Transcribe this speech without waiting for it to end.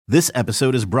This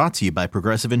episode is brought to you by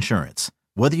Progressive Insurance.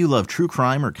 Whether you love true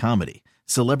crime or comedy,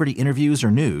 celebrity interviews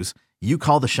or news, you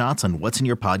call the shots on what's in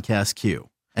your podcast queue.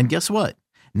 And guess what?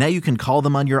 Now you can call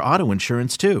them on your auto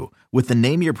insurance too with the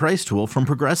Name Your Price tool from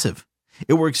Progressive.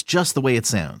 It works just the way it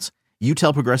sounds. You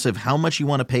tell Progressive how much you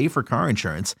want to pay for car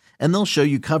insurance, and they'll show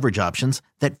you coverage options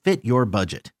that fit your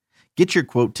budget. Get your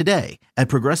quote today at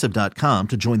Progressive.com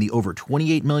to join the over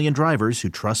 28 million drivers who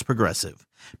trust Progressive.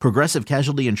 Progressive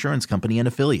Casualty Insurance Company and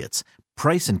Affiliates.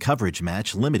 Price and coverage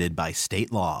match limited by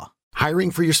state law. Hiring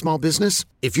for your small business?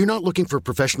 If you're not looking for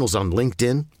professionals on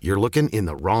LinkedIn, you're looking in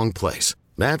the wrong place.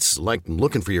 That's like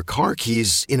looking for your car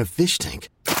keys in a fish tank.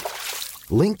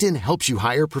 LinkedIn helps you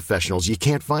hire professionals you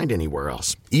can't find anywhere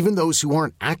else, even those who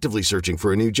aren't actively searching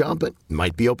for a new job but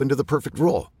might be open to the perfect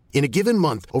role. In a given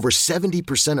month, over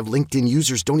 70% of LinkedIn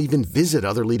users don't even visit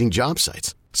other leading job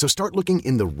sites. So start looking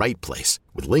in the right place.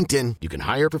 With LinkedIn, you can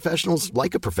hire professionals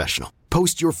like a professional.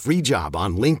 Post your free job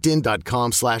on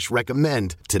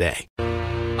linkedin.com/recommend today.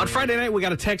 On Friday night, we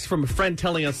got a text from a friend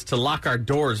telling us to lock our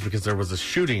doors because there was a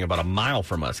shooting about a mile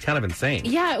from us. Kind of insane.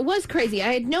 Yeah, it was crazy.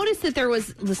 I had noticed that there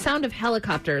was the sound of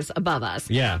helicopters above us.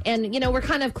 Yeah. And, we're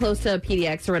kind of close to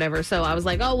PDX or whatever, so I was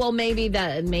like, oh, well, maybe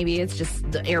it's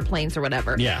just the airplanes or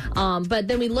whatever. Yeah. But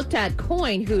then we looked at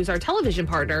Coin, who's our television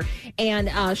partner, and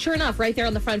sure enough, right there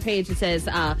on the front page, it says,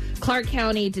 Clark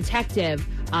County detective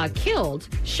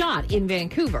shot in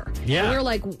Vancouver. Yeah. And we were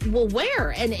like, well,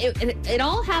 where? And it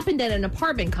all happened at an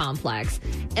apartment complex.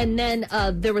 And then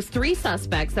there was 3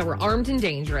 suspects that were armed and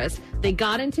dangerous. They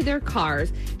got into their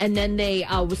cars, and then they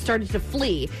started to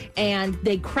flee. And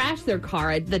they crashed their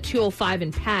car at the 205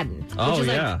 in Paddon, which is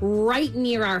like right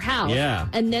near our house. Yeah.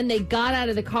 And then they got out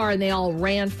of the car, and they all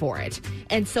ran for it.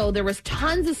 And so there was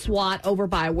tons of SWAT over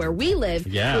by where we live,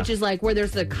 which is like where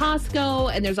there's the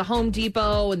Costco, and there's a Home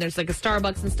Depot, and there's like a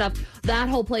Starbucks and stuff. That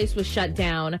whole place was shut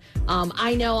down.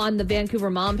 I know on the Vancouver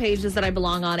Mom pages that I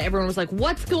belong on, everyone was like,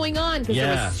 what's going on? Because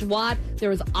there was SWAT, there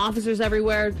was officers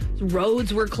everywhere,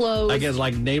 roads were closed. I get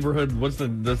like neighborhood, what's the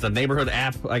neighborhood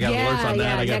app? I got alerts on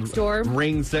that. I got Nextdoor.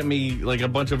 Ring sent me like a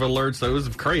bunch of alerts, so it was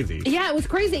crazy. Yeah, it was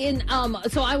crazy. And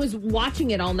so I was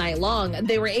watching it all night long.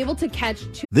 They were able to catch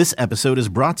 2. This episode is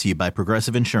brought to you by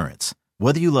Progressive Insurance.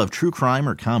 Whether you love true crime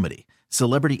or comedy,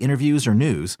 celebrity interviews or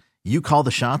news, you call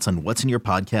the shots on what's in your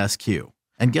podcast queue.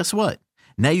 And guess what?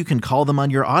 Now you can call them on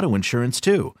your auto insurance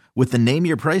too with the Name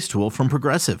Your Price tool from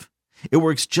Progressive. It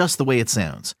works just the way it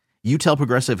sounds. You tell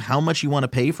Progressive how much you want to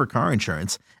pay for car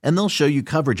insurance, and they'll show you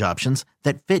coverage options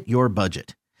that fit your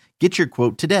budget. Get your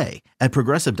quote today at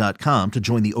Progressive.com to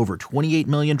join the over 28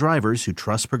 million drivers who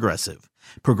trust Progressive.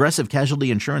 Progressive Casualty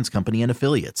Insurance Company and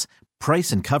Affiliates.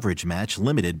 Price and coverage match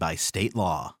limited by state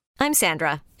law. I'm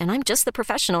Sandra, and I'm just the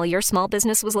professional your small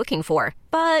business was looking for.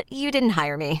 But you didn't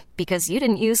hire me because you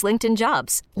didn't use LinkedIn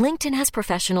Jobs. LinkedIn has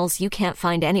professionals you can't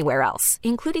find anywhere else,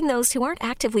 including those who aren't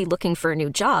actively looking for a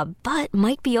new job, but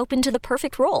might be open to the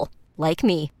perfect role, like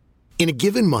me. In a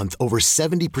given month, over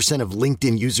 70% of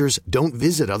LinkedIn users don't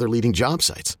visit other leading job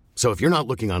sites. So if you're not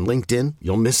looking on LinkedIn,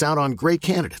 you'll miss out on great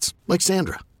candidates like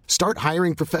Sandra. Start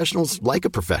hiring professionals like a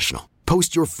professional.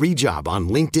 Post your free job on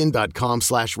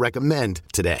linkedin.com/recommend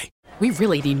today. We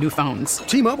really need new phones.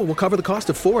 T-Mobile will cover the cost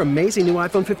of 4 amazing new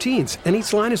iPhone 15s, and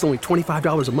each line is only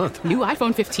 $25 a month. New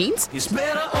iPhone 15s? It's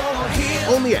better over here.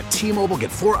 Only at T-Mobile,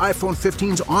 get 4 iPhone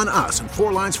 15s on us and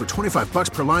 4 lines for $25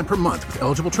 per line per month with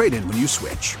eligible trade-in when you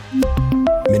switch.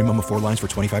 Minimum of 4 lines for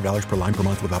 $25 per line per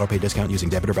month with autopay discount using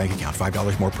debit or bank account.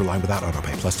 $5 more per line without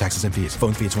autopay, plus taxes and fees.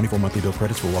 Phone fee at 24 monthly bill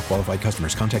credits for well-qualified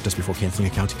customers. Contact us before canceling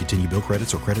account to continue bill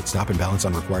credits or credit stop and balance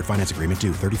on required finance agreement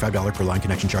due. $35 per line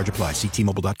connection charge applies. See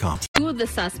T-Mobile.com. 2 of the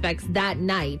suspects that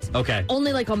night. Okay.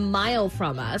 Only like a mile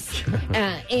from us.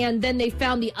 And then they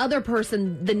found the other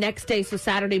person the next day, so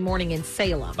Saturday morning in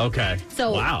Salem. Okay.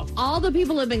 So wow. All the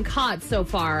people have been caught so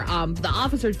far. The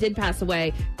officer did pass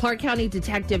away. Clark County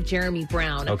Detective Jeremy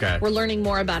Brown. Okay. We're learning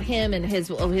more about him and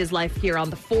his life here on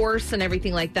the force and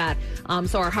everything like that.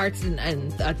 So our hearts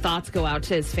and thoughts go out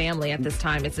to his family at this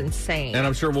time. It's insane. And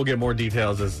I'm sure we'll get more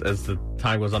details as the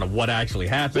time goes on of what actually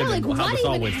happened and how this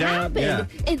all went down. Yeah.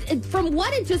 From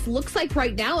what it just looks like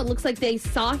right now, it looks like they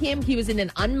saw him. He was in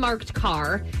an unmarked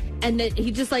car, and that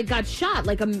he just got shot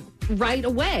right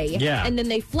away. Yeah. And then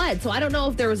they fled. So I don't know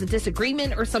if there was a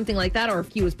disagreement or something like that, or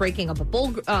if he was breaking up a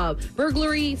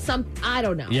burglary. I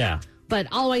don't know. Yeah. But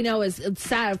all I know is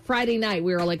Friday night,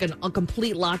 we were like in a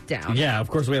complete lockdown. Yeah, of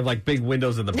course, we have like big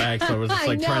windows in the back, so I was just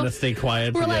like trying to stay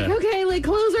quiet. We're like, okay, like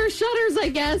close our shutters, I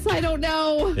guess. I don't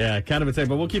know. Yeah, kind of insane,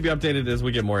 but we'll keep you updated as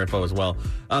we get more info as well.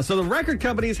 So the record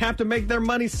companies have to make their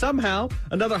money somehow.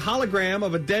 Another hologram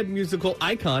of a dead musical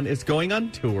icon is going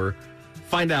on tour.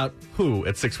 Find out who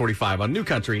at 6:45 on New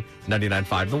Country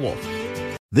 99.5 The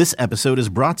Wolf. This episode is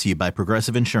brought to you by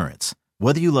Progressive Insurance.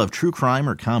 Whether you love true crime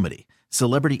or comedy,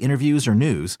 celebrity interviews or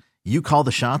news, you call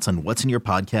the shots on what's in your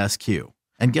podcast queue.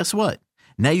 And guess what?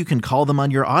 Now you can call them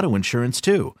on your auto insurance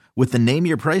too with the Name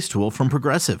Your Price tool from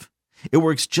Progressive. It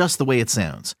works just the way it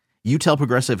sounds. You tell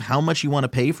Progressive how much you want to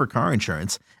pay for car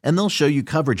insurance, and they'll show you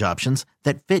coverage options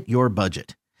that fit your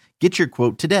budget. Get your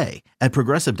quote today at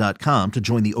Progressive.com to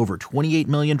join the over 28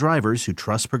 million drivers who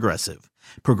trust Progressive.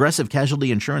 Progressive Casualty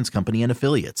Insurance Company and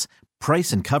Affiliates.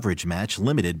 Price and coverage match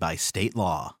limited by state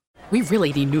law. We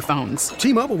really need new phones.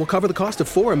 T-Mobile will cover the cost of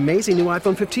 4 amazing new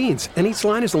iPhone 15s, and each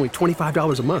line is only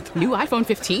 $25 a month. New iPhone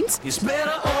 15s? It's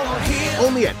better over here.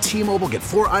 Only at T-Mobile, get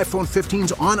 4 iPhone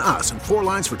 15s on us and 4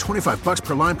 lines for $25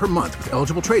 per line per month with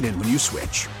eligible trade-in when you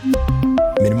switch.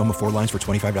 Minimum of 4 lines for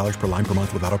 $25 per line per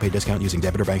month with autopay discount using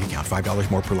debit or bank account.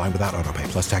 $5 more per line without autopay,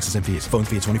 plus taxes and fees. Phone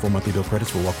fee at 24 monthly bill credits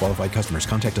for well-qualified customers.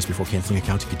 Contact us before canceling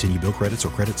account to continue bill credits or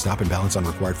credit stop and balance on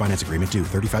required finance agreement due.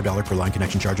 $35 per line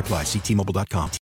connection charge applies. See T-Mobile.com.